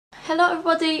Hello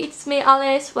everybody, it's me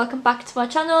Alice, welcome back to my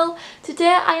channel.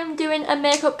 Today I am doing a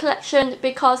makeup collection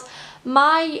because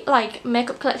my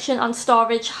makeup collection and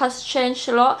storage has changed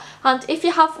a lot, and if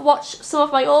you have watched some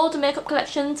of my older makeup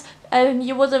collections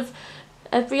you would have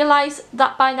realised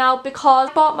that by now, because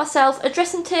I bought myself a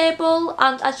dressing table,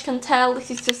 and as you can tell this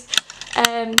is just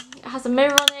it has a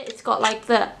mirror on it, it's got like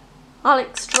the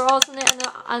Alex drawers in it,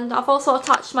 and I've also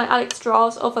attached my Alex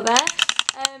drawers over there.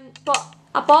 But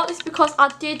I bought this because I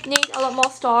did need a lot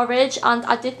more storage, and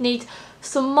I did need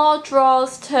some more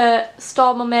drawers to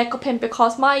store my makeup in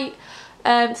because my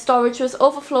storage was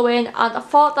overflowing, and I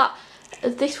thought that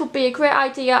this would be a great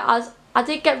idea as I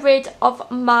did get rid of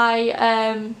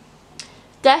my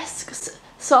desks,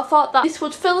 so I thought that this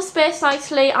would fill the space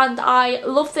nicely, and I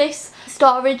love this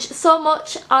storage so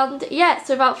much. And yeah,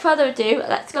 so without further ado,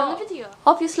 let's go on the video.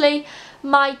 Obviously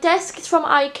my desk is from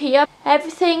IKEA.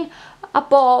 Everything I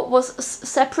bought was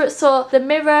separate, so the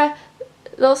mirror,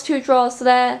 those two drawers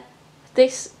there,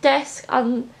 this desk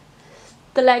and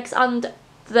the legs and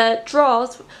the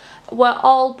drawers were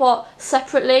all bought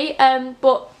separately,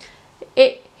 but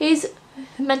it is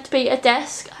meant to be a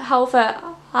desk. However,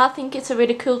 I think it's a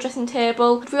really cool dressing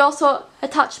table. We also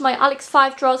attached my Alex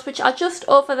 5 drawers, which are just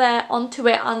over there, onto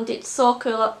it, and it's so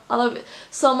cool. I love it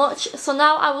so much. So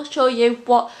now I will show you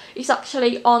what is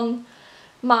actually on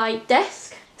my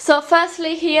desk. So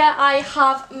firstly, here I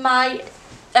have my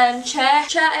chair.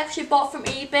 I actually bought from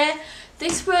eBay.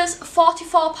 This was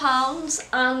 £44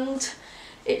 and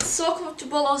it's so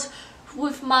comfortable as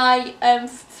with my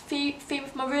theme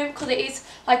of my room, because it is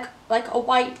like a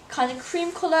white kind of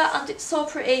cream colour, and it's so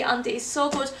pretty, and it is so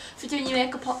good for doing your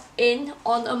makeup in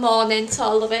on a morning, so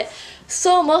I love it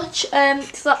so much.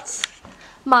 So that's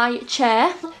my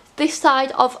chair. This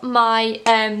side of my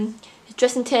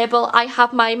dressing table I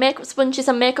have my makeup sponges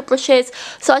and makeup brushes.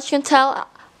 So as you can tell,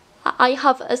 I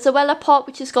have a Zoella pot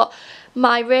which has got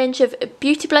my range of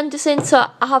beauty blenders in.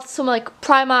 So I have some like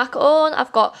Primark own,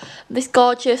 I've got this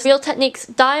gorgeous Real Techniques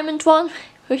diamond one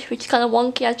which is kind of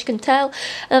wonky, as you can tell,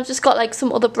 and I've just got like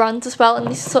some other brands as well, and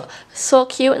this is so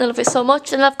cute and I love it so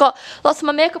much. And I've got lots of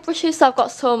my makeup brushes, so I've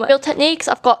got some Real Techniques,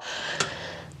 I've got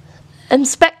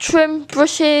Spectrum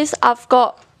brushes, I've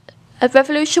got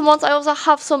Revolution ones. I also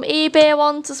have some eBay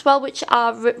ones as well, which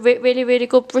are really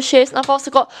good brushes, and I've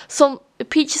also got some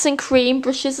peaches and cream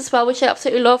brushes as well, which I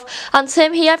absolutely love. And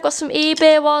same here, I've got some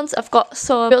eBay ones, I've got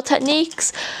some Real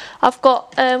Techniques, I've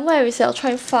got where is it, I'll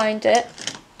try and find it,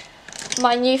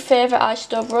 my new favourite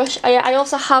eyeshadow brush. I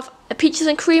also have a peaches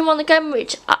and cream one again,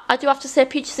 which I do have to say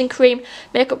peaches and cream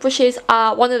makeup brushes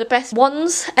are one of the best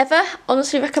ones ever.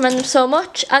 Honestly recommend them so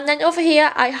much. And then over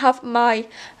here I have my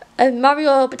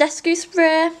Mario Badescu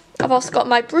spray. I've also got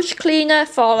my brush cleaner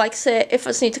for, like, say if I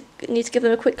just need to give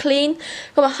them a quick clean.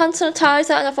 Got my hand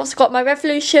sanitizer, and I've also got my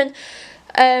Revolution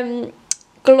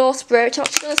glow spray, which I'm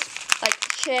actually going to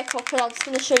shake up, and I'm just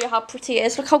going to show you how pretty it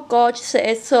is. Look how gorgeous it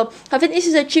is. So I think this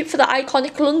is a dupe for the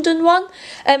iconic London one,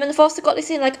 and I've also got this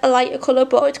in like a lighter colour,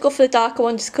 but I want to go for the darker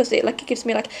one just because it gives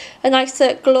me like a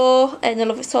nicer glow, and I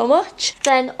love it so much.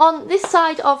 Then on this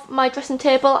side of my dressing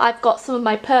table I've got some of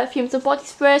my perfumes and body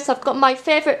sprays. So I've got my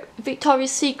favourite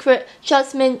Victoria's Secret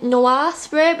Jasmine Noir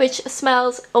spray, which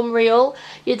smells unreal.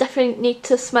 You definitely need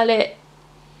to smell it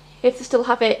if they still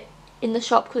have it in the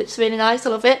shop, because it's really nice. I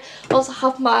love it. I also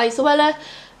have my Zoella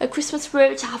Christmas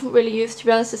spray, which I haven't really used, to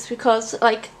be honest, just because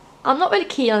I'm not really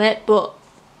keen on it, but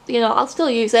you know, I'll still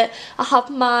use it. I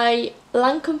have my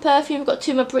Lancome perfume, got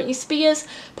two of my Britney Spears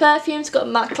perfumes, got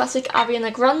my classic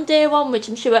Ariana Grande one, which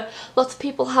I'm sure lots of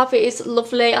people have. It is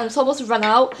lovely and it's almost run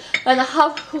out. And I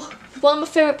have one of my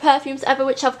favourite perfumes ever,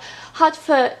 which I've had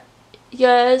for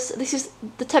years. This is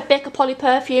the Ted Baker Poly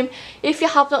perfume. If you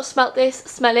have not smelt this,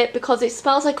 smell it, because it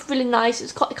smells like really nice.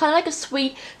 It's got kind of like a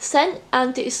sweet scent,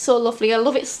 and it is so lovely. I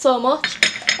love it so much.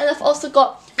 And I've also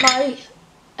got my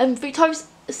Victoria's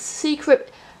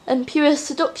Secret Pure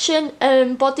Seduction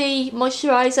body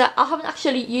moisturiser. I haven't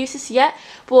actually used this yet,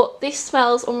 but this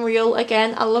smells unreal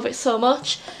again. I love it so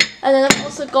much. And then I've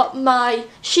also got my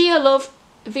Sheer Love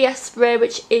VS spray,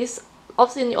 which is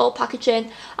obviously in the old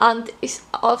packaging, and it's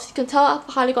obviously, you can tell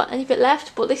I've hardly got any of it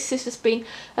left, but this has just been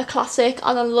a classic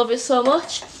and I love it so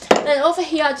much. Then over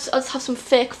here I just have some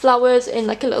fake flowers in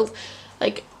like a little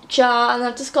jar, and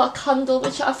I've just got a candle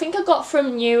which I think I got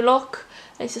from New Look.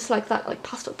 It's just like that, like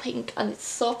pastel pink, and it's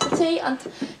so pretty. And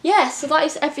yeah, so that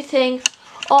is everything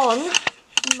on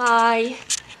my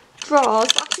drawers.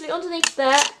 But actually underneath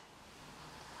there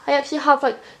I actually have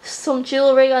like some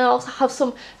jewellery, and I also have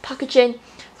some packaging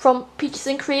from Peaches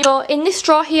and Cream. So in this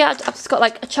drawer here I've just got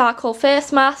like a charcoal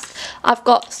face mask, I've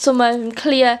got some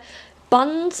clear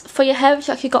bands for your hair, which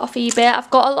I actually got off eBay. I've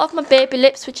got a lot of my baby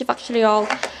lips, which have actually all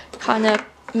kind of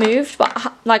moved,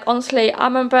 but like honestly, I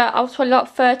remember I was probably like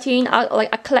 13. I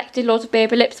collected loads of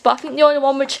baby lips, but I think the only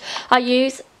one which I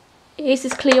use is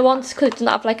this clear one, just because it doesn't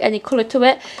have like any colour to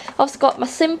it. I've also got my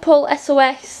simple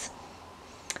SOS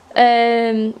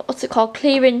what's it called,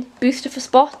 clearing booster for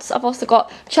spots. I've also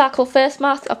got charcoal face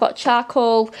mask. I've got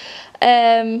charcoal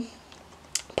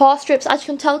pore strips. As you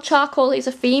can tell, charcoal is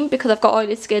a theme because I've got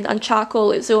oily skin, and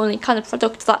charcoal is the only kind of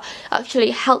product that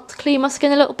actually helped clean my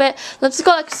skin a little bit. And I've just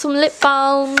got like some lip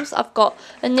balms. I've got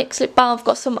a NYX lip balm. I've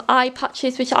got some eye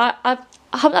patches, which I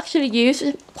haven't actually used,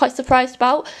 which I'm quite surprised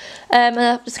about. And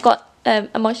I've just got a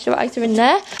moisturiser in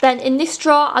there. Then in this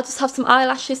drawer I just have some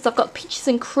eyelashes. So I've got Peaches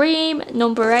and Cream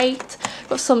number 8. I've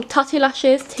got some Tatty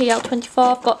lashes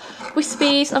TL24. I've got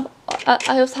Wispies.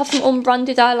 I also have some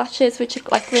unbranded eyelashes, which are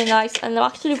like really nice, and I'm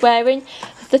actually wearing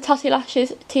the Tatty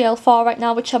lashes TL4 right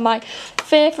now, which are my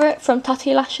favourite from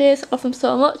Tatty Lashes. I love them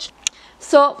so much.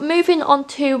 So moving on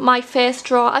to my face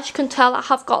drawer, as you can tell, I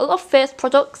have got a lot of face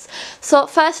products. So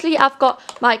firstly, I've got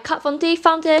my Kat Von D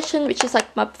foundation, which is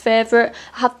like my favourite.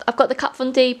 I've got the Kat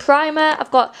Von D primer.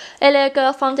 I've got LA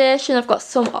Girl foundation. I've got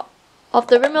some of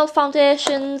the Rimmel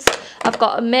foundations. I've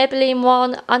got a Maybelline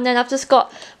one, and then I've just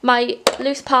got my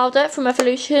loose powder from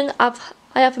Revolution. I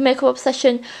have a Makeup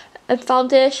Obsession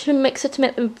foundation mixer to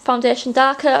make the foundation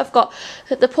darker. I've got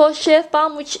the Post Shave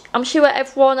Balm, which I'm sure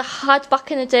everyone had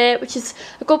back in the day, which is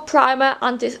a good primer,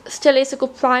 and it still is a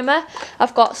good primer.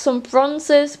 I've got some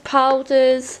bronzers,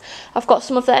 powders. I've got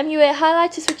some of the MUA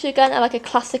highlighters, which again are like a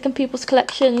classic in people's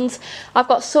collections. I've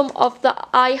got some of the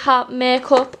I Heart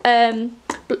makeup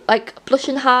like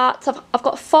blushing hearts. I've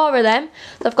got 4 of them.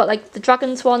 So I've got like the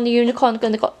dragons one, the unicorn,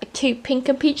 and I've got like 2 pink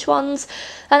and peach ones.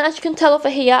 And as you can tell over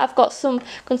here, I've got some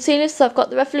concealers. So I've got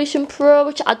the Revolution Pro,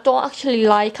 which I don't actually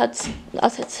like. I'd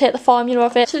hate the formula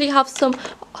of it. I actually have some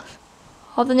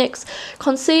of the NYX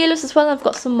concealers as well. I've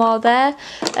got some more there.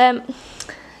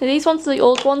 These ones are the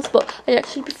old ones, but I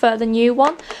actually prefer the new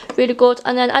one. Really good.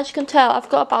 And then as you can tell, I've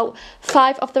got about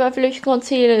 5 of the Revolution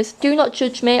concealers. Do not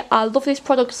judge me. I love this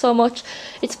product so much.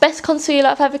 It's the best concealer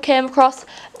I've ever came across.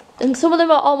 And some of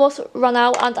them are almost run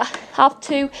out, and I have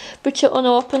 2 which are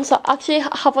unopened. So I actually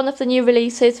have one of the new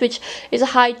releases, which is a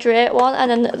hydrate one, and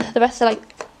then the rest are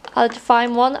like a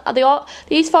define one.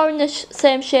 These 4 in the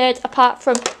same shade, apart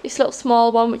from this little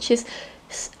small one, which is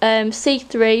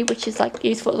C3, which is like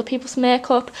used for other people's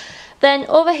makeup. Then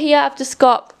over here I've just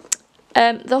got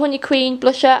the Honey Queen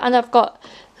blusher, and I've got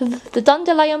the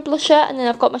Dandelion blusher, and then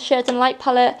I've got my Shade and Light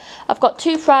palette. I've got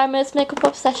 2 primers, Makeup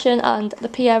Obsession and the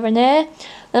Pierre René.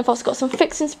 Then I've also got some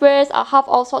fixing sprays. I have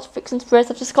all sorts of fixing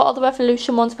sprays. I've just got all the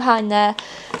Revolution ones behind there.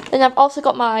 Then I've also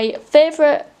got my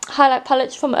favourite highlight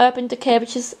palettes from Urban Decay,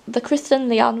 which is the Kristen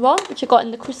Leanne one, which I got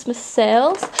in the Christmas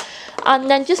sales.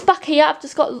 And then just back here, I've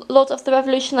just got loads of the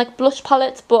Revolution like blush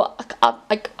palettes, but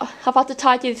I've had to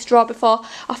tidy this drawer before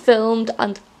I filmed,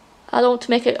 and I don't want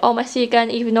to make it all messy again,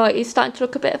 even though it is starting to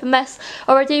look a bit of a mess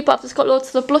already. But I've just got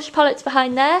loads of the blush palettes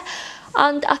behind there.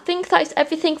 And I think that is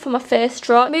everything for my face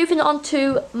drawer. Moving on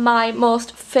to my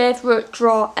most favourite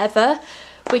drawer ever,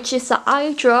 which is the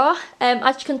eye drawer.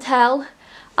 As you can tell,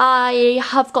 I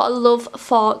have got a love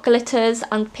for glitters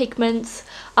and pigments.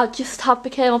 I just have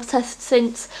become obsessed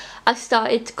since I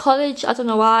started college. I don't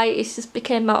know why, it's just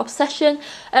became my obsession.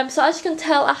 So as you can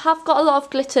tell, I have got a lot of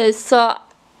glitters, so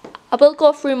I will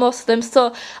go through most of them.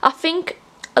 So I think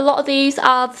a lot of these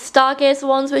are the Stargazer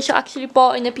ones, which I actually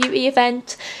bought in a beauty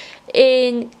event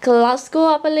in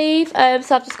Glasgow, I believe.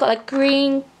 So I've just got like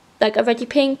green, like a reddy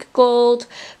pink, gold,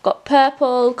 got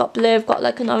purple, got blue, got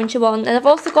like an orange one, and I've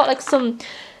also got like some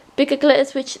bigger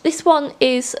glitters, which this one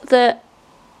is the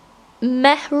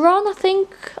Mehron, I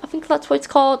think that's what it's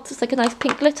called. It's like a nice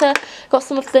pink glitter. Got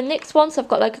some of the NYX ones. So I've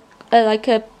got like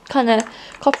a kind of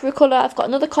coppery colour. I've got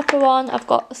another copper one. I've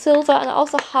got a silver, and I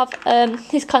also have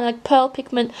this kind of like pearl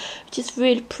pigment, which is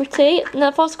really pretty. And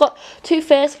I've also got 2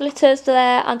 face glitters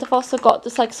there, and I've also got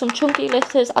just like some chunky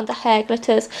glitters and the hair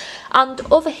glitters. And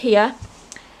over here,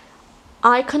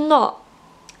 I cannot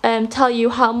tell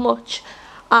you how much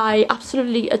I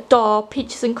absolutely adore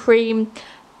Peaches and Cream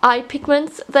eye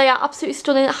pigments. They are absolutely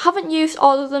stunning. I haven't used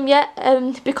all of them yet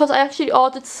because I actually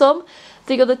ordered some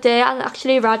the other day and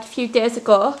actually arrived a few days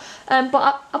ago,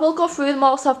 but I will go through them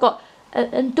all. So I've got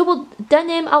a double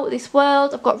denim, Out of This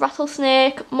World. I've got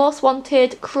Rattlesnake, Most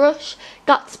Wanted, Crush,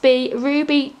 Gatsby,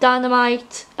 Ruby,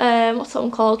 Dynamite, what's that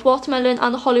one called, Watermelon,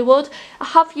 and Hollywood. I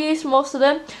have used most of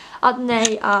them and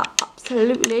they are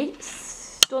absolutely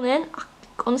stunning. I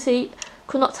honestly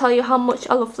could not tell you how much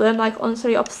I love them, like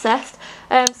honestly obsessed.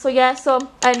 So yeah, so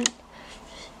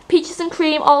Peaches and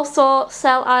Cream also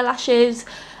sell eyelashes,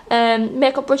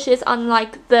 makeup brushes, and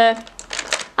like the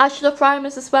eyeshadow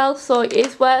primers as well, so it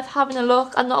is worth having a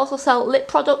look. And they also sell lip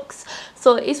products,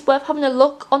 so it is worth having a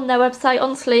look on their website.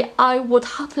 Honestly, I would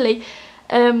happily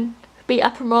be a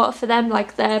promoter for them.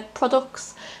 Like, their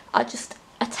products are just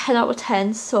a 10 out of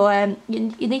 10, so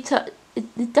you need to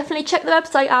definitely check the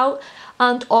website out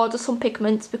and order some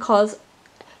pigments, because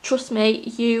trust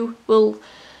me, you will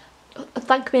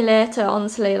thank me later.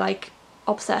 Honestly, like,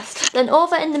 obsessed. Then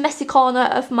over in the messy corner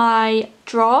of my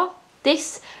drawer,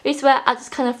 this is where I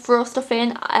just kind of throw stuff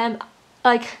in.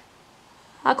 Like,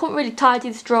 I couldn't really tidy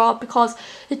this drawer because,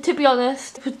 to be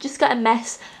honest, it would just get a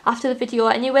mess after the video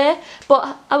anyway.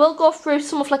 But I will go through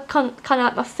some of like kind of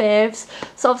like my faves.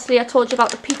 So obviously I told you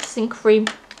about the Peaches and Cream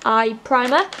eye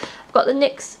primer. I've got the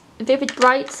NYX Vivid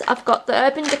Brights. I've got the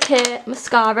Urban Decay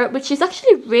mascara, which is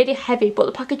actually really heavy, but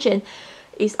the packaging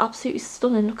is absolutely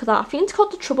stunning. Look at that. I think it's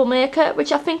called the Troublemaker,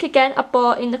 which I think again I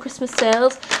bought in the Christmas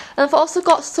sales. And I've also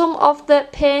got some of the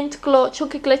Paint Glow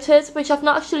Chunky Glitters, which I've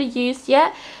not actually used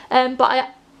yet, but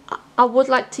I would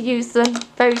like to use them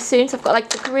very soon. So I've got like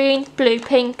the green, blue,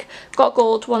 pink, got a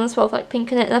gold one as well with like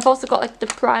pink in it, and I've also got like the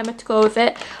primer to go with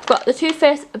it. I've got the Too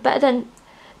Faced Better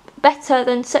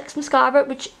Than Sex mascara,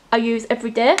 which I use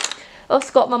every day. I've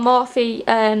also got my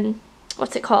Morphe,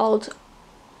 what's it called,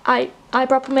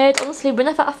 eyebrow pomade. Honestly,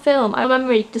 whenever I film, my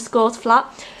memory just goes flat.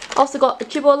 I've also got the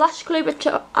Jibbo lash glue, which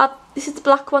this is the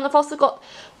black one. I've also got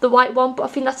the white one, but I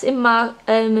think that's in my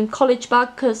college bag,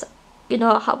 because you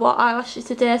know I bought eyelashes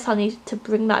today, so I need to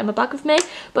bring that in my bag with me.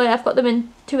 But yeah, I've got them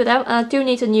in 2 of them, and I do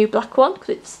need a new black one because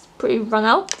it's pretty run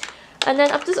out. And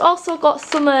then I've just also got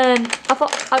some I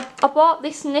bought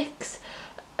this NYX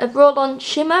roll-on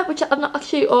shimmer, which I've not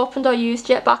actually opened or used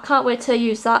yet, but I can't wait to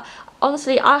use that.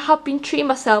 Honestly, I have been treating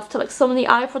myself to like so many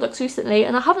eye products recently,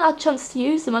 and I haven't had a chance to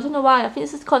use them. I don't know why. I think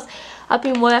it's just because I've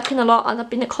been working a lot and I've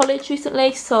been at college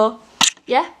recently, so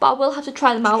yeah. But I will have to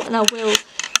try them out, and I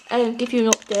will give you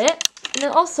an update. And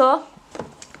then also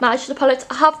my eyeshadow palettes.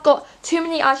 I have got too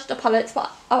many eyeshadow palettes, but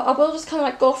I will just kind of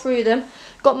like go through them.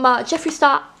 Got my Jeffree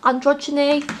Star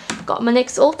Androgyny, got my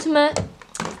NYX Ultimate,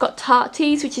 I've got Tarte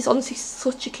Tease, which is honestly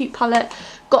such a cute palette.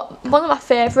 Got one of my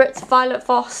favourites, Violet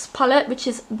Voss palette, which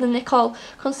is the Nicole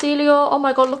Concealio. Oh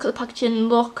my god, look at the packaging,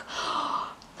 look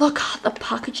at the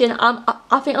packaging.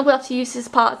 I think I'm going to have to use this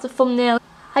part as a thumbnail.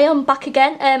 I am back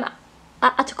again.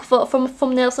 I took a photo from a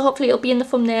thumbnail, so hopefully it'll be in the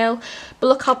thumbnail. But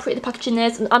look how pretty the packaging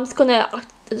is, and I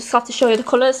just have to show you the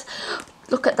colours.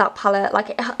 Look at that palette.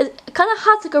 Like, it kind of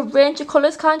has like a range of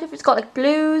colours, kind of. It's got like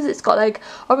blues, it's got like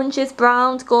oranges,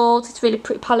 browns, golds. It's a really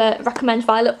pretty palette. Recommend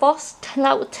Violet Voss. 10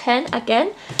 out of 10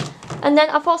 again. And then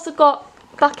I've also got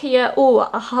back here, oh,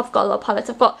 I have got a lot of palettes.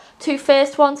 I've got Too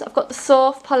Faced ones, I've got the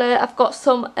Soft palette, I've got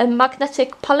some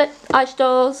magnetic palette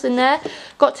eyeshadows in there.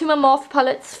 Got 2 more Morphe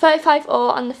palettes,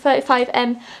 35O and the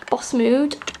 35M Boss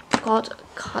Mood. God,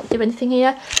 can't do anything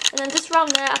here. And then just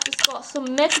around there, I've just got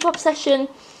some Makeup Obsession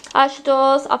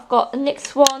eyeshadows. I've got a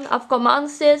NYX one, I've got my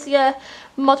Anastasia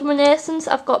Modern Renaissance,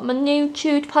 I've got my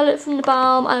Nude palette from the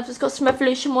Balm, and I've just got some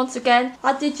Revolution once again.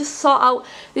 I did just sort out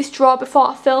this drawer before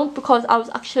I filmed because I was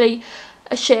actually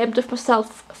ashamed of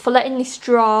myself for letting this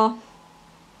drawer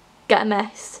get a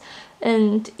mess.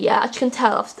 And yeah, as you can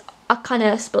tell, I kind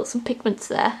of spilt some pigments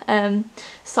there.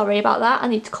 Sorry about that. I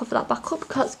need to cover that back up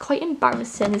because it's quite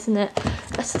embarrassing, isn't it?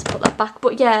 Let's just put that back.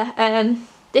 But yeah,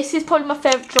 this is probably my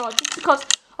favourite drawer just because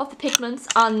of the pigments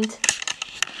and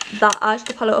that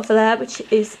eyeshadow palette over there, which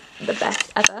is the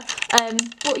best ever.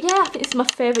 But yeah, I think it's my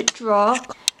favourite drawer.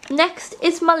 Next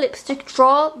is my lipstick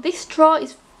drawer. This drawer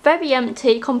is very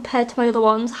empty compared to my other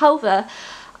ones. However,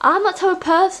 I'm that type of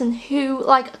person who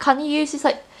like kind of uses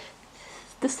like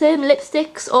the same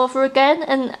lipsticks over again,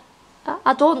 and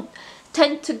I don't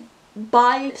tend to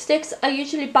buy lipsticks. I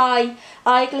usually buy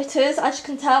eye glitters, as you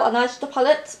can tell, and eyeshadow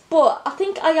palettes. But I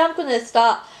think I am going to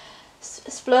start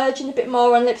splurging a bit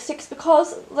more on lipsticks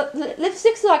because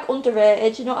lipsticks are like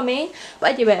underrated, you know what I mean?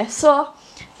 But anyway, so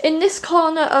in this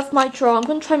corner of my drawer, I'm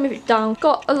going to try and move it down.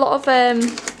 Got a lot of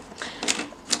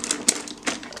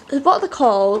what are they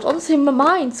called? Honestly, my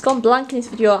mind's gone blank in this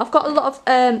video. I've got a lot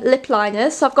of lip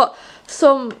liners. So I've got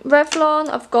some Revlon,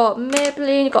 I've got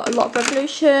Maybelline, I've got a lot of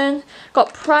Revolution,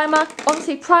 got Primark.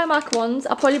 Honestly, Primark ones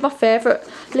are probably my favourite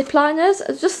lip liners.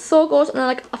 It's just so good, and they're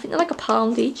like, I think they're like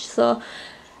 £1 each, so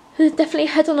definitely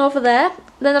head on over there.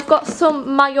 Then I've got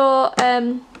some Mayo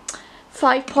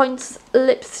 5 Points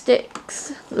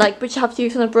lipsticks, like, which I have to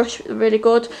use on a brush, really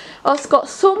good. I also got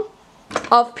some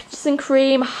of Peaches and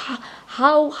Cream.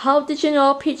 How did you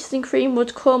know Peaches and Cream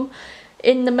would come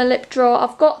in my lip drawer?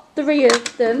 I've got 3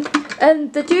 of them,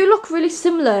 and they do look really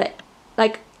similar.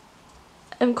 Like,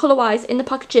 colour wise in the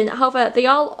packaging. However, I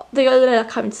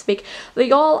can't even speak.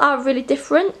 They all are really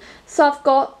different. So I've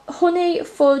got honey,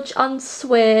 fudge and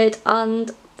suede,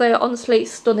 and they're honestly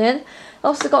stunning. I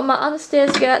also got my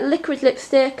Anastasia liquid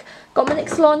lipstick. Got my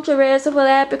NYX lingeries over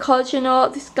there because, you know,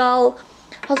 this girl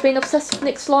has been obsessed with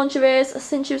NYX lingeries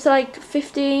since she was like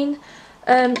 15.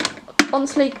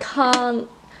 Honestly, can't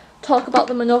talk about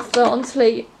them enough. They're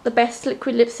honestly the best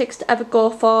liquid lipsticks to ever go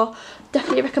for.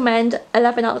 Definitely recommend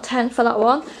 11 out of 10 for that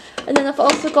one. And then I've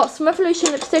also got some Revolution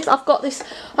lipsticks. I've got this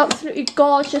absolutely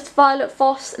gorgeous Violet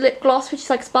Voss lip gloss, which is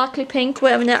like sparkly pink.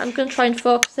 Wait a minute, I'm going to try and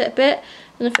focus it a bit. I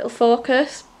don't know if it'll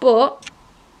focus, but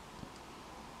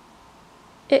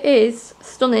it is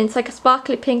stunning. It's like a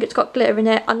sparkly pink, it's got glitter in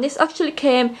it. And this actually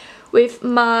came with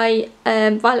my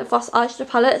Violet Voss eyeshadow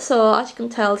palette. So as you can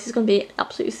tell, this is going to be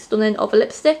absolutely stunning over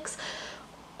lipsticks.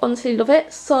 Honestly love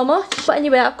it so much. But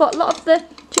anyway, I've got a lot of the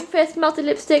Too Faced melted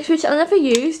lipsticks, which I never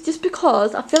use just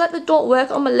because I feel like they don't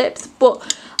work on my lips,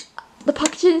 but the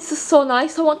packaging is just so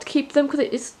nice. I want to keep them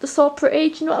because they're so pretty,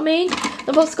 do you know what I mean?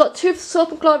 I've also got two of the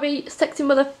Soap and Glory Sexy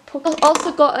Mother. I've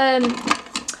also got a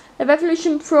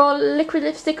Revolution Pro liquid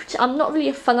lipstick, which I'm not really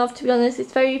a fan of, to be honest.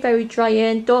 It's very, very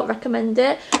drying. Don't recommend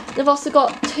it. And I've also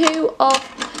got two of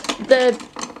the,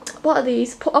 what are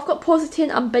these? I've got Positine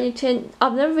and Benetton.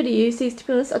 I've never really used these, to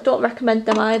be honest. I don't recommend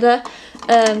them either.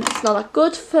 It's not that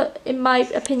good, in my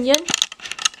opinion.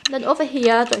 And then over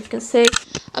here, I don't know if you can see,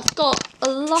 I've got a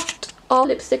lot of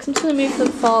lipsticks. I'm just going to move them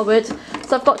forward.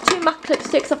 So I've got two MAC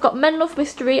lipsticks. I've got Men Love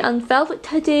Mystery and Velvet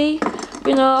Teddy.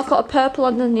 You know, I've got a purple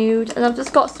and a nude. And I've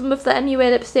just got some of the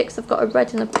MUA lipsticks. I've got a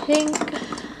red and a pink.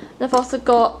 And I've also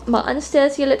got my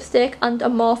Anastasia lipstick and a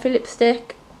Morphe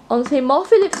lipstick. Honestly,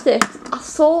 Morphe lipsticks are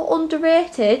so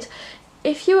underrated.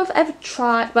 If you have ever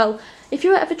tried, well, if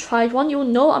you've ever tried one, you'll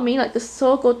know what I mean. Like, they're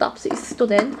so good, they're absolutely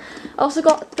stunning. I also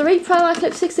got 3 Primark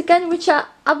lipsticks again, which I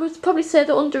would probably say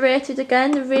they're underrated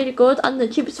again. They're really good, and the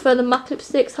cheapest for the MAC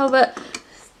lipsticks. However,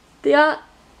 they are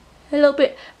a little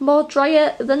bit more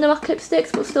drier than the MAC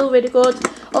lipsticks, but still really good.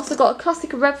 Also got a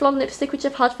classic Revlon lipstick, which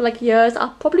I've had for like years.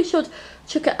 I probably should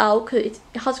chuck it out because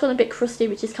it has gone a bit crusty,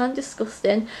 which is kind of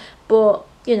disgusting, but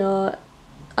you know,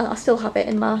 I still have it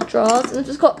in my drawers. And I've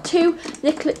just got two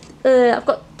NYX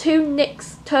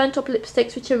turned up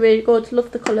lipsticks, which are really good.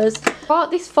 Love the colours.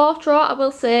 This fourth drawer, I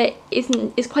will say,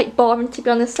 is quite boring, to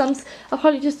be honest. I'll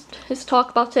probably just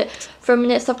talk about it for a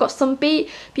minute. So I've got some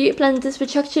beauty blenders,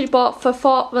 which I actually bought for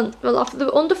they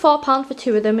were under £4 for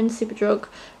 2 of them in Superdrug.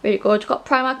 Really good. I've got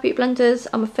Primark beauty blenders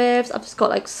and my faves. I've just got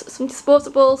like some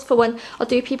disposables for when I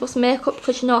do people's makeup,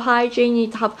 because you know, hygiene, you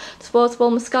need to have disposable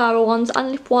mascara ones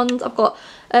and lip ones. I've got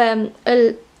a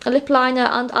lip liner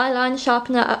and eyeliner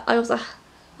sharpener. I also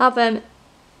have a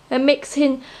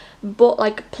mixing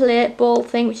plate bowl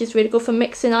thing, which is really good for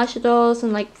mixing eyeshadows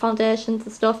and like foundations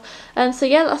and stuff. So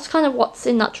yeah, that's kind of what's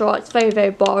in that drawer. It's very, very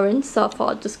boring, so I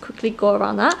thought I'd just quickly go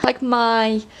around that. Like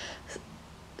my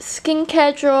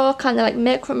skincare drawer, kind of like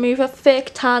makeup remover,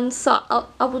 fake tans, so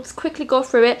I will just quickly go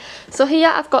through it. So here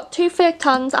I've got 2 fake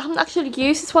tans. I haven't actually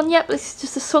used this one yet, but this is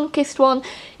just a sun-kissed one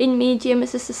in medium.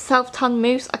 It's just a self-tan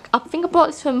mousse. I think I bought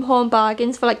this from Home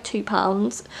Bargains for like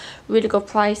 £2. Really good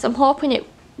price. I'm hoping it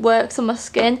works on my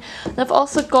skin. And I've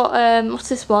also got what's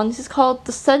this one? This is called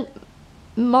the St.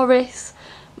 Morris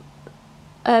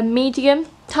medium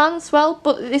tan as well,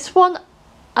 but this one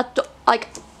I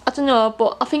don't know,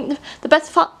 but I think the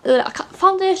best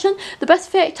foundation, the best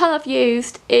fake tan I've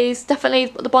used is definitely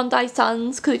the Bondi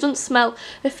Sands, because it doesn't smell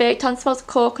a fake tan, it smells of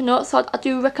coconut, so I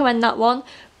do recommend that one.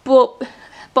 But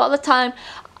at the time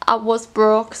I was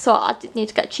broke, so I did need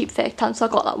to get a cheap fake tan, so I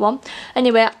got that one.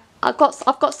 Anyway, I've got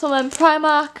some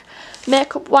Primark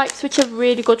makeup wipes, which are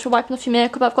really good for wiping off your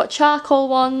makeup. I've got charcoal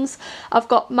ones. I've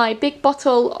got my big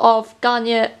bottle of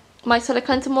Garnier micellar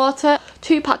cleansing water,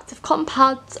 2 packs of cotton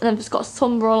pads, and I've just got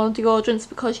some roll-on deodorants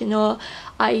because, you know,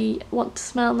 I want to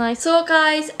smell nice. So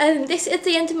guys, this is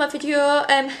the end of my video.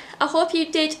 I hope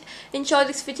you did enjoy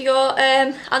this video.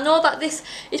 I know that this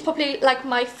is probably like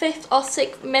my 5th or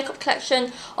 6th makeup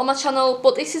collection on my channel,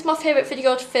 but this is my favourite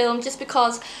video to film just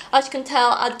because, as you can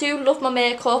tell, I do love my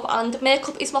makeup, and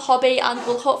makeup is my hobby and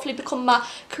will hopefully become my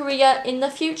career in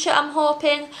the future, I'm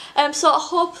hoping. So I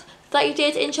hope that you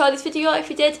did enjoy this video. If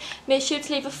you did, make sure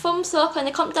to leave a thumbs up and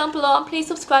a comment down below, and please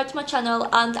subscribe to my channel,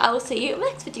 and I will see you in the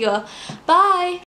next video. Bye!